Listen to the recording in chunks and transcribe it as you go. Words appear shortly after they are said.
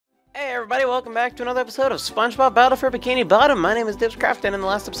Hey everybody, welcome back to another episode of Spongebob Battle for Bikini Bottom. My name is Dibscraft, and in the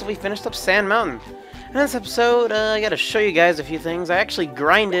last episode we finished up Sand Mountain. In this episode, I gotta show you guys a few things. I actually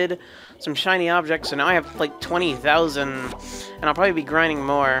grinded some shiny objects, so now I have like 20,000, and I'll probably be grinding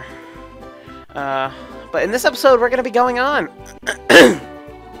more. But in this episode we're gonna be going on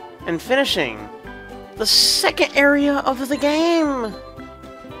and finishing the second area of the game.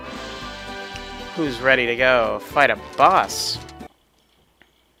 Who's ready to go fight a boss?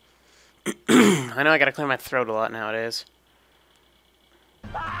 I know I gotta clear my throat a lot nowadays.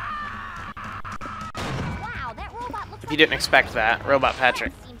 Wow, that robot looks If you didn't expect that, Robot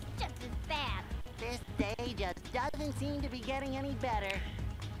Patrick. seems just as bad. This day just doesn't seem to be getting any better.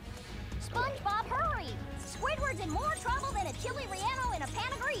 SpongeBob, hurry! Squidward's in more trouble than a chili relleno in a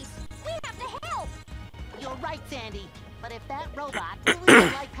pan of grease. We have to help! You're right, Sandy. But if that robot really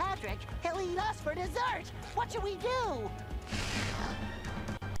is like Patrick, he'll eat us for dessert. What should we do?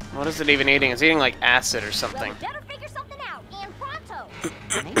 What is it even eating? It's eating like acid or Well, something. we better figure something out, and pronto!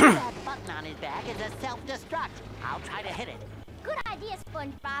 Maybe that button on his back is a self-destruct. I'll try to hit it. Good idea,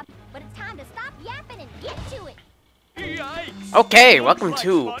 SpongeBob, but it's time to stop yapping and get to it. Yikes. Okay, welcome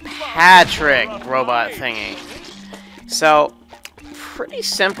to Patrick Robot Thingy. So, pretty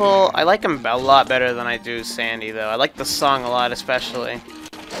simple. I like him a lot better than I do Sandy, though. I like the song a lot, especially.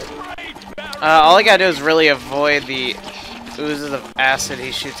 All I gotta do is really avoid the oozes of acid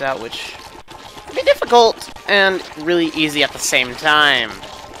he shoots out, which can be difficult and really easy at the same time.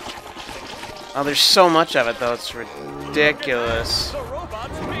 Oh, there's so much of it, though. It's ridiculous.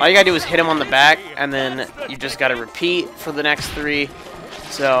 All you gotta do is hit him on the back, and then you just gotta repeat for the next 3.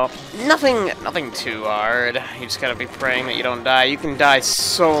 So, nothing too hard. You just gotta be praying that you don't die. You can die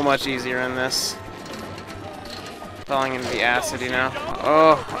so much easier in this. Falling into the acid, you know.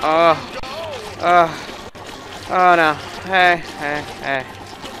 Oh no. Hey.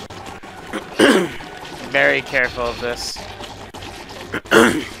 Very careful of this.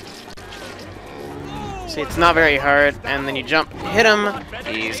 See, it's not very hard, and then you jump, hit him,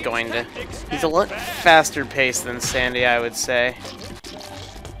 he's a lot faster paced than Sandy, I would say.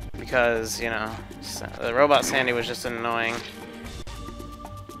 Because, you know, the Robot Sandy was just annoying.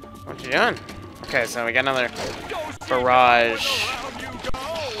 What you doing? Okay, so we got another barrage.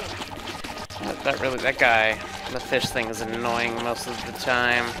 That guy, the fish thing is annoying most of the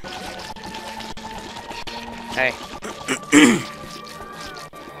time. Hey.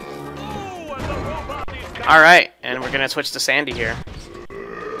 Alright, and we're gonna switch to Sandy here.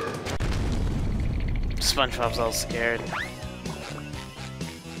 SpongeBob's all scared.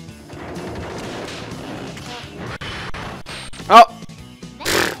 Oh!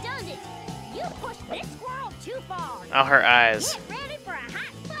 That does it! You pushed this squirrel too far! Oh, her eyes. Get ready for a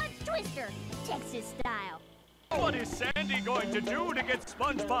hot fudge twister, Texas style. What is Sandy going to do to get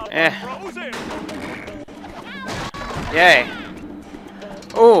SpongeBob frozen? Yay.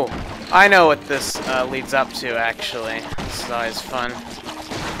 Oh, I know what this leads up to, actually. This is always fun.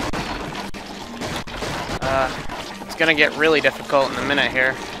 It's gonna get really difficult in a minute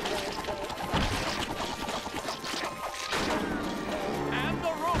here. And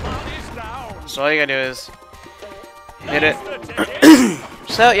the robot is down. So all you gotta do is hit it.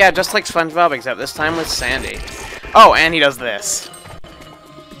 So yeah, just like SpongeBob, except this time with Sandy. Oh, and he does this.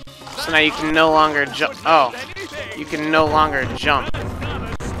 So now you can no longer jump. Oh, you can no longer jump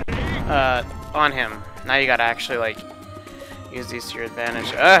on him. Now you gotta actually like use these to your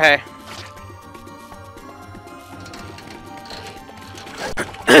advantage. Oh hey.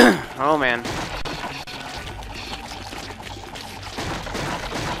 Oh man.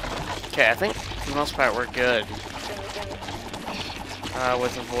 Okay, I think for the most part we're good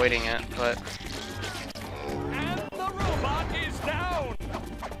with avoiding it, but. And the robot is down.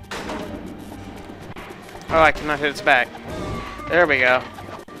 Oh, I cannot hit its back. There we go.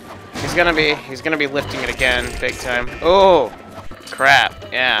 He's gonna be lifting it again, big time. Oh,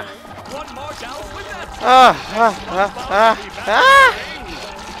 crap! Yeah. One more down with that.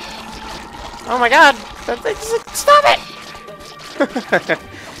 Oh my God! Stop it!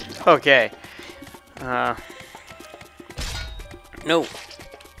 Okay. No.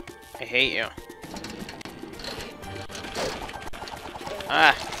 I hate you.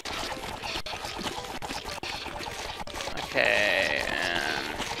 Ah. Okay, and...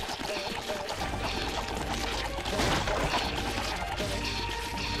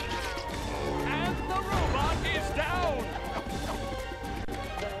 And the robot is down.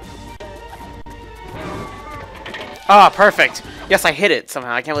 Ah, perfect! Yes, I hit it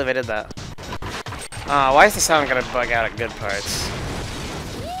somehow. I can't believe I did that. Why is the sound gonna bug out at good parts?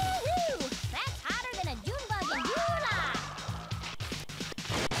 Woo-hoo! That's hotter than a June bug in July!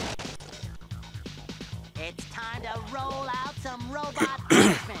 It's time to roll out some robot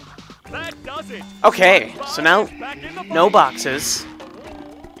punishment. That does it. Okay, so now Back in the no box. boxes.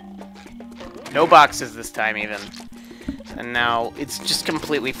 No boxes this time even. And now it's just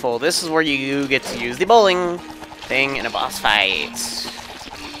completely full. This is where you get to use the bowling thing in a boss fight.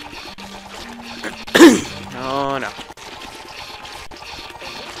 Oh no.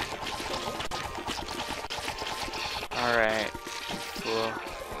 Alright. Cool.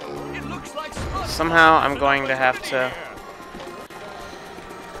 It looks like SpongeBob Somehow I'm is going to have in to... here.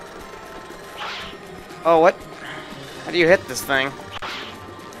 Oh, what? How do you hit this thing?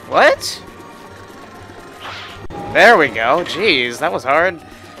 What? There we go. Jeez, that was hard.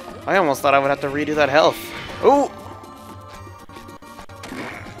 I almost thought I would have to redo that health. Ooh!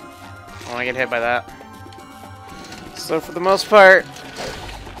 I want to get hit by that. So for the most part...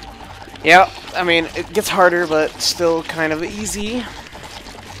 Yeah, I mean, it gets harder, but still kind of easy.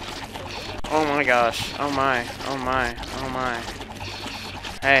 Oh my gosh. Oh my. Oh my. Oh my.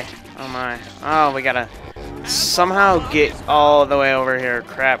 Hey. Oh my. Oh, we gotta somehow get all the way over here.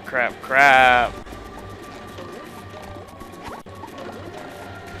 Crap, crap, crap.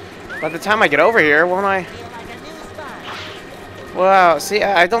 By the time I get over here, won't I? Feel like a new sponge. Wow, see,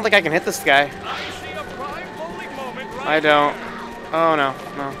 I don't think I can hit this guy. I see a prime bowling moment right I don't. here. Oh no,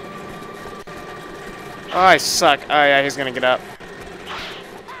 no. Oh, I suck. Oh yeah, he's gonna get up.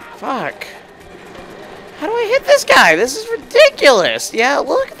 Fuck. How do I hit this guy? This is ridiculous. Yeah,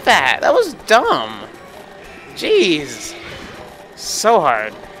 look at that. That was dumb. Jeez. So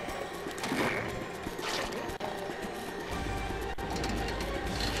hard.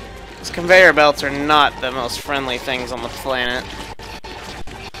 These conveyor belts are not the most friendly things on the planet.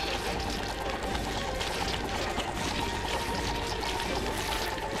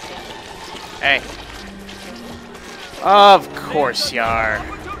 Hey. Of course you are,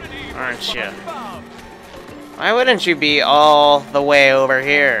 Opportunity for aren't you? SpongeBob. Why wouldn't you be all the way over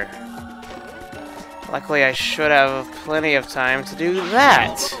here? Luckily, I should have plenty of time to do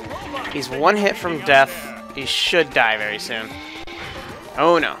that. He's one hit from death. He should die very soon.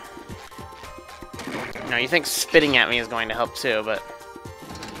 Oh no. No, you think spitting at me is going to help too, but...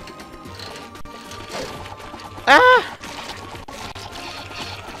 Ah!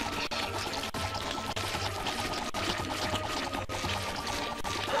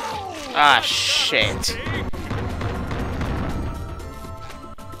 Ah, shit.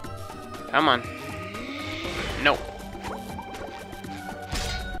 Come on. No.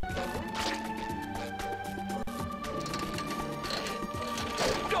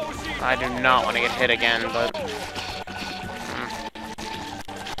 I do not want to get hit again, but...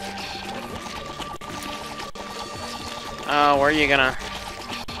 Oh, where are you gonna...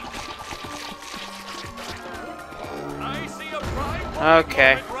 I see a prime bowling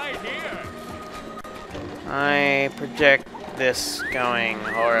Okay. moment right here. I predict this going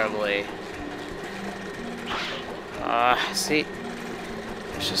horribly. See?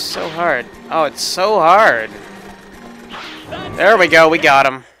 It's just so hard. Oh, it's so hard. There we go, we got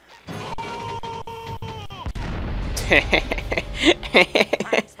him.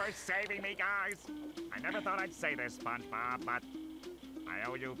 Thanks for saving me, guys. I never thought I'd say this, SpongeBob, but I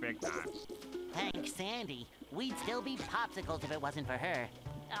owe you big time. Thanks, Sandy. We'd still be popsicles if it wasn't for her.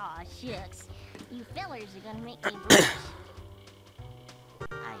 Aw, shucks. You fellers are gonna make me blush.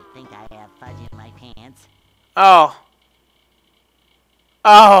 I think I have fudge in my pants. Oh.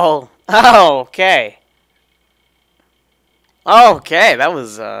 Oh. Oh, okay. Okay, that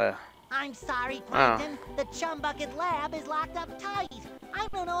was, I'm sorry, Plankton. The Chum Bucket Lab is locked up tight. I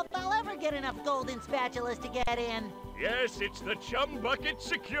don't know if I'll ever get enough golden spatulas to get in. Yes, it's the Chum Bucket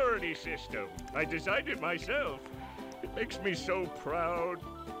security system. I designed it myself. It makes me so proud.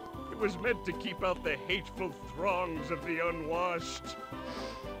 It was meant to keep out the hateful throngs of the unwashed.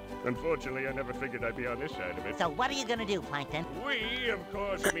 Unfortunately, I never figured I'd be on this side of it. So what are you gonna do, Plankton? We, of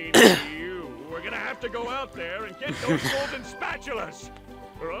course, mean you. We're gonna have to go out there and get those golden spatulas,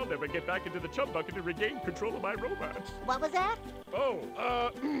 or I'll never get back into the Chum Bucket to regain control of my robots. What was that? Oh,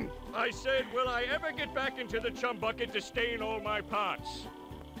 I said, will I ever get back into the Chum Bucket to stain all my pots?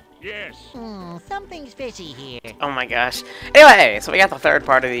 Yes. Something's fishy here. oh my gosh. Anyway, so we got the third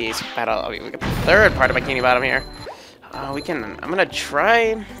part of these battle. We got the third part of Bikini Bottom here. I'm gonna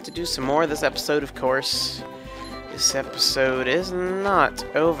try to do some more this episode, of course. This episode is not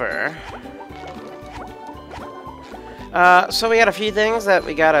over. So we got a few things that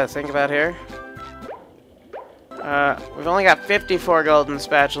we gotta think about here. We've only got 54 golden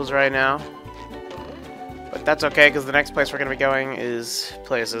spatulas right now. But that's okay, because the next place we're gonna be going is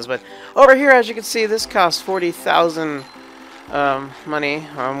places. But over here, as you can see, this costs 40,000 money,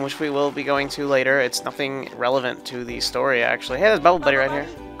 which we will be going to later. It's nothing relevant to the story, actually. Hey, there's Bubble Buddy right here.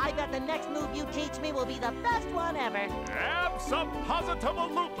 I bet the next move you teach me will be the best one ever.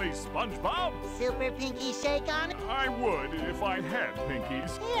 Abso-positively, SpongeBob. Super Pinky Shake on it? I would if I had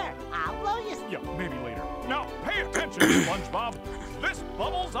pinkies. Here, I'll blow you. Yeah, maybe later. Now, pay attention, SpongeBob. This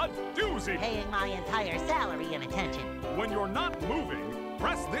bubble's a doozy. Paying my entire salary in attention. When you're not moving,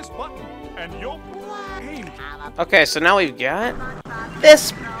 press this button, and you'll... Hey. Okay, so now we've got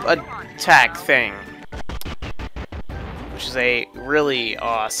this attack thing, which is a really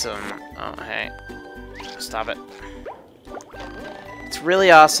awesome... Oh, hey. Stop it. It's really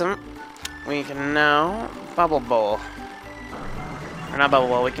awesome. We can now Bubble Bowl. Or not Bubble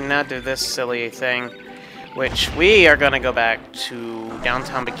Bowl, we can now do this silly thing, which we are going to go back to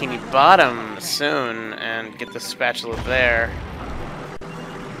downtown Bikini Bottom soon and get the spatula there.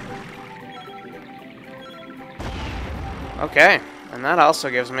 Okay, and that also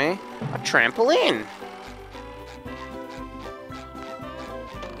gives me a trampoline.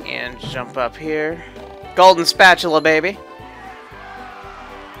 And jump up here. Golden spatula, baby.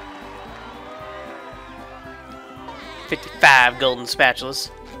 55 golden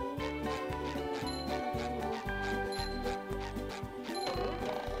spatulas.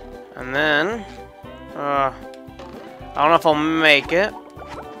 And then, I don't know if I'll make it.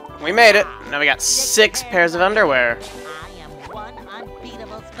 We made it. Now we got 6 pairs of underwear. I am one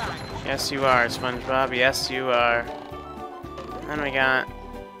unbeatable sponge. Yes, you are, SpongeBob. Yes, you are. Then we got...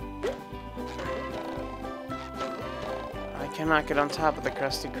 I cannot get on top of the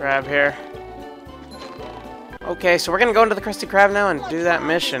Krusty Krab here. Okay, so we're gonna go into the Krusty Krab now and do that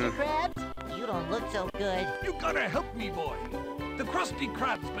mission. Krabs, you don't look so good. You gotta help me, boy. The Krusty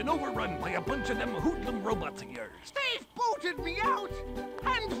Krab's been overrun by a bunch of them hoodlum robots of yours. They've booted me out!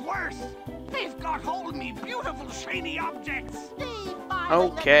 And worse, they've got hold of me beautiful shiny objects!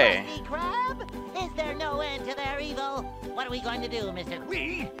 Okay. The Krusty Krab? Is there no end to their evil? What are we going to do, Mr.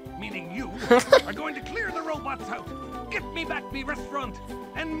 We, meaning you, are going to clear the robots out, get me back me restaurant,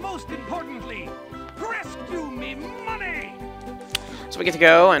 and most importantly, rescue me money! So we get to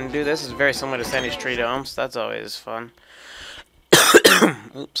go and do this. It's very similar to Sandy's Tree Dome, so that's always fun.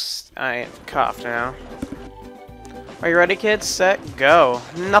 Oops, I coughed now. Are you ready, kids? Set, go.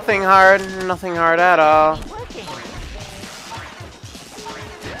 Nothing hard at all.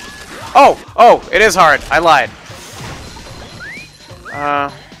 Oh, it is hard. I lied.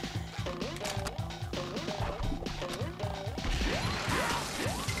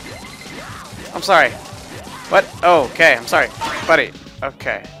 I'm sorry. What? Oh, okay. I'm sorry, buddy.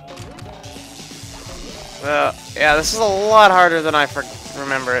 Okay. Yeah, this is a lot harder than I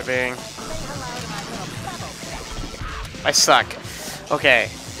remember it being. I suck. Okay.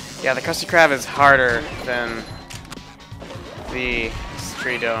 Yeah, the Krusty Krab is harder than the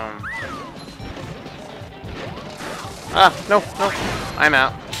Tree Dome. Ah, no. I'm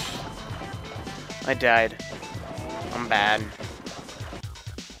out. I died. I'm bad.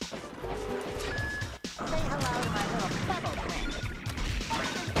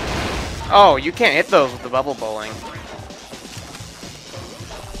 Oh, you can't hit those with the bubble bowling.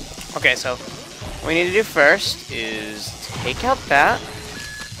 Okay, so what we need to do first is take out that.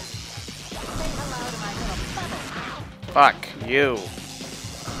 Fuck you.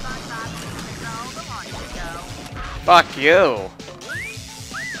 Fuck you.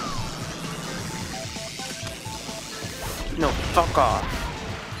 No, fuck off.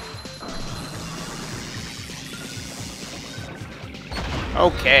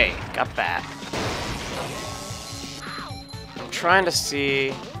 Okay, got that. I'm trying to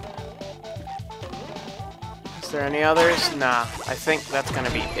see... Is there any others? Nah, I think that's gonna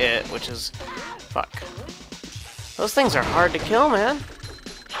be it, which is... Fuck. Those things are hard to kill, man.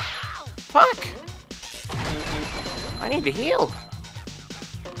 Fuck! I need to heal.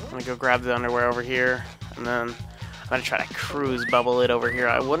 I'm gonna go grab the underwear over here, and then I'm gonna try to cruise bubble it over here.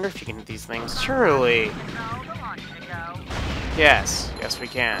 I wonder if you can hit these things. Surely. Yes, we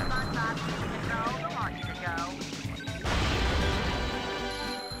can.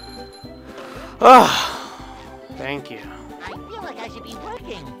 Oh, thank you. I feel like I should be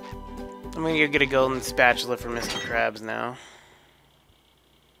working. I'm gonna go get a golden spatula for Mr. Krabs now.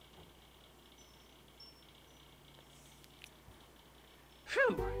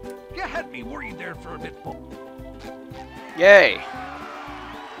 Phew! You had me worried there for a bit. Yay!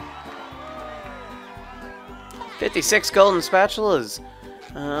 56 golden spatulas.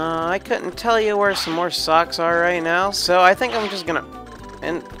 I couldn't tell you where some more socks are right now, so I think I'm just gonna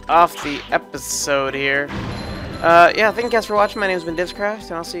end off the episode here. Yeah, thank you guys for watching. My name's been Divscraft,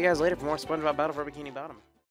 and I'll see you guys later for more Spongebob Battle for Bikini Bottom.